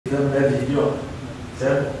med video.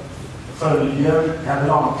 Sen följer en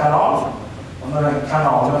reklamkanal. Och när den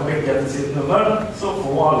kanalen skickar till sitt nummer så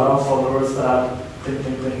får alla followers där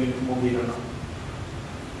pling på mobilerna.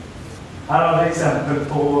 Här har vi exempel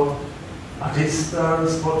på artister,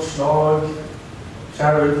 sportslag,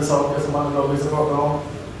 charity saker som man logiskt pratar om.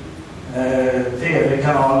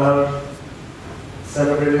 TV-kanaler,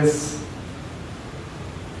 celebrities.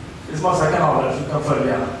 Det finns massa kanaler som kan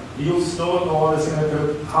följa. I Oslo då det ska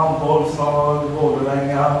upp handbollslag,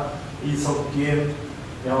 Vårlänga, ishockey.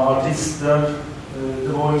 Vi har artister,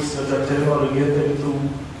 The Voice, TV2,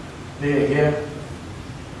 DG.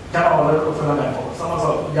 Kanaler att följa med på. Samma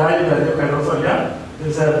sak, jag väljer själv att följa. Det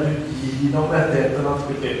vill säga att du ger dem rättigheten att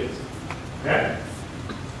skicka ut. Okay?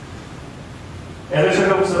 Eller så är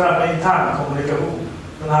det också det här med internkommunikation.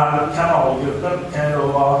 Den här kanalgruppen kan ju då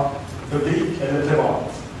vara publik eller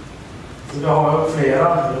privat. Så vi har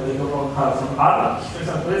flera, det går här från Ark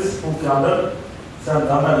exempelvis, bokhandel,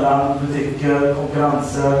 sända mellan butiker,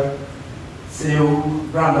 konkurrenser, CEO,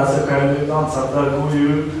 branda sig själv, ansatta, god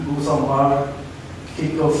jul, god sommar,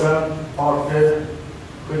 kickoffen, party,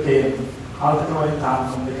 skicka in. Allt kan vara intern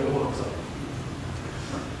kommunikation också.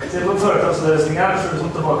 Sen på företagslösningar så är det som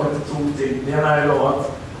tillbaka till 2 ting. Det ena är då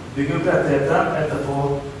att bygga upp rättigheten,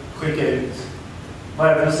 efterpå skicka ut. Vad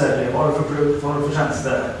är det du säljer? Vad är det för produkt? Vad är det för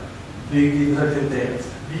tjänster? Bygg interaktivitet.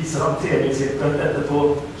 Visa dem tv-klippet,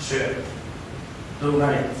 efterpå köp.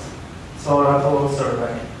 Donate. Svara på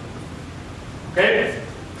survey. Okej?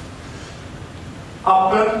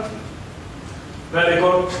 Appen. Väldigt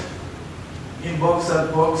kort. Inbox,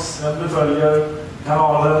 setbox, du följer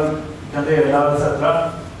kanaler, kan dela etc.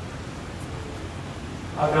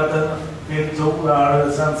 Akkurat en P2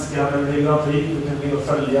 är svenska med Grand Prix. Du kan gå och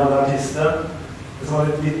följa alla artister. Det som var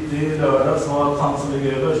lite vitt i lördag som var att han som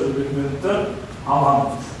ligger över 20 mynter, han vann.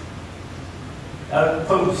 Jag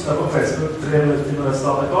postar på Facebook 3 minuter innan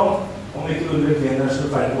starten kom. Om Micke Ulrik vinner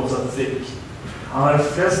så färdig på statistik. Han har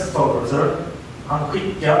flest followers. Han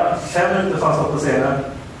skickar 5 minuter fast på scenen.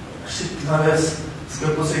 Skicklandes, ska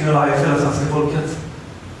upp och synga live för hela svenska folket.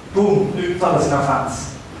 Boom, ut alla sina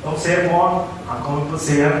fans. De ser på honom, han kommer på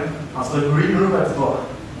scen, han står i green room efterpå.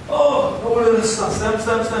 Då vill du rösta,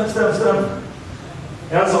 stäm.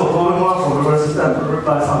 Jag såg på hur många followers och stämmer och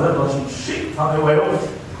replies han där, som shit, han är way off.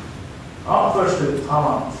 Ja, först ut, han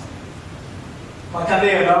vann. Man kan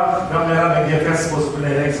dela, vi har med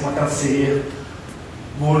GPS-positionering så man kan se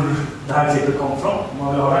var det här klippet kom från. Om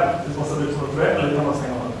man vill ha det, det måste bli som ett problem eller kan man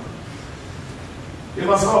stänga av det. Vill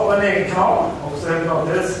man skapa en egen kanal, också är det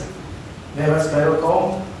gratis.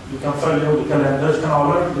 Nevesplay.com. Du kan följa olika länders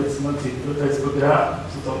kanaler, lite som en Twitter och Facebook där,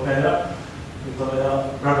 så ta med det. Utan att jag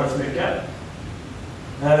bränner för mycket.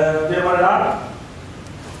 Det var det där.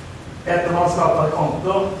 Efter man skapar ett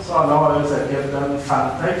konto så alla har ju säkert en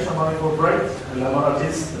fanpage som man incorporate, eller en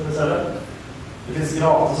artist eller så. Det finns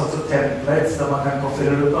gratis också templates där man kan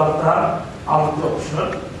konfigurera upp allt det här. Allt är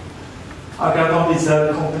optional. Akkurat de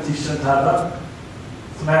visar competition-tabben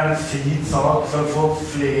som är en fin sak för att få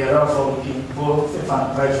flera folk in på sin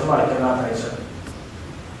fanpage och likea den här pagen.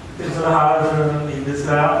 Det är så det här för en indisk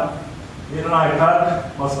grej. I en iPad,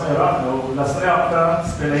 vad ska man göra? Då lastar jag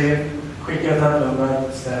appen, spelar in, skickar ett nummer,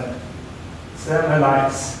 stäm med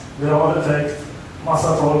likes, viral effekt,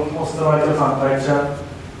 massa folk måste likea fanpagen.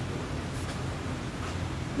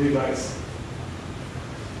 Big likes.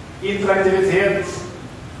 Interaktivitet.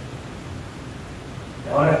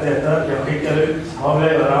 Jag har rättigheter, jag skickar ut. Vad vill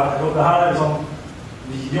jag göra? Jo, det här är som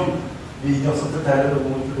videon som förtäller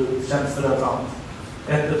om produkt, tjänster och annat.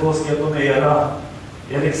 Efterpå ska jag donera.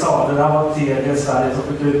 Erik Sader, det här var TV i Sverige som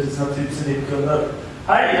fick ut till sina 1000 kunder.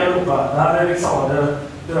 Hej Europa, det här är Erik Sader.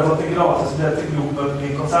 Du har fått en gratis biljett till Globen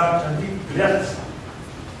i en konsert, en VIP-biljett.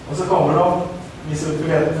 Och så kommer de, visar ut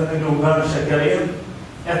biljetten i Globen, checkar in.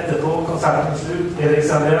 Efterpå, konserten slut, Erik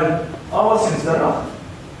Sader. Ja, vad syns det då?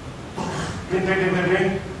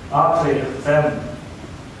 Pling. Ja, 3, 5.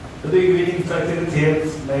 Då bygger vi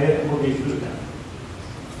interaktivitet med mobilbrukaren.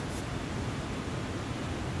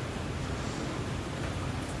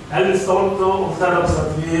 Jag är lite stolt och ställa också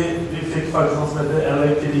att vi fick faktiskt något som heter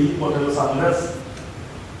LAPD bort i Los Angeles.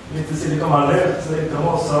 Lite Silicon Valley, så det är inte de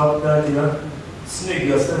också att det är den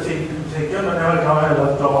snyggaste ficken, men jag kan ha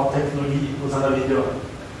väldigt bra teknologi på sådana videor.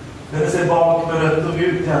 Den ser bak med rött och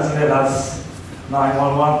gult till som deras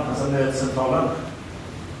 911, alltså nödcentralen.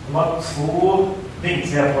 De har 2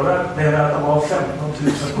 vinklingar på det. Det är att de har 15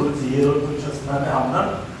 000 politier och polistjänstemän i hamnen.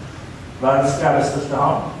 Världens 4:e största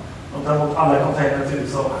hamn. De tar emot alla container till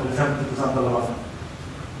USA, eller 50% av alla.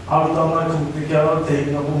 Allt av narkotika och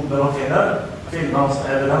ting och bomber och finner filmar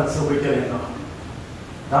som evidens och skickar in dem.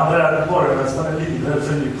 Det andra är att borgmästaren är livrädd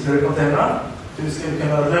för nykter i containern. Hur ska vi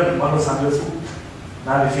kunna römma Los Angeles fort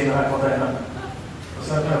när vi finner den här containern? Och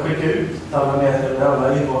sen kan jag skicka ut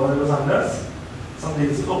alla invånare i Los Angeles som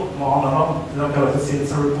vill uppmana dem till de kallar för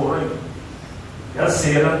citizen reporting. Jag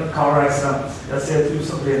ser en car accident, jag ser ett hus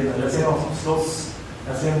som brinner, jag ser någon som slåss,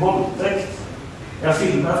 jag ser en våldtäkt. Jag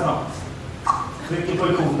filmar snabbt. Trycker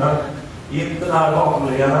på ikonen, in den här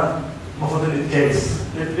bakomliggande. Man får ett nytt case.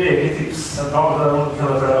 Det är ett eget tips centralt där de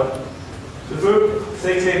kallar för det. Du får upp,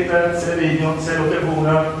 se klippet, se videon, se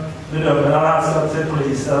lokationen. Bedömer den här ska till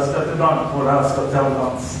polis, den här ska till brandkår, den här ska till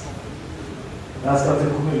ambulans. Den här ska till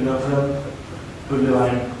kommunen för en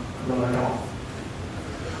bullerväg.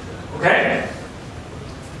 Okej?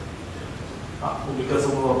 Ja, olika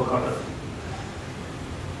zoner var på kartan.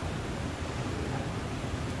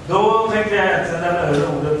 Då tänkte jag egentligen lämna över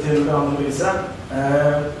ordet till Anna-Louise.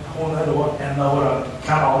 Hon är då en av våra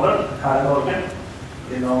kanaler här i Norge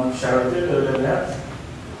inom charity, överlevnad.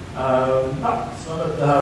 Så det här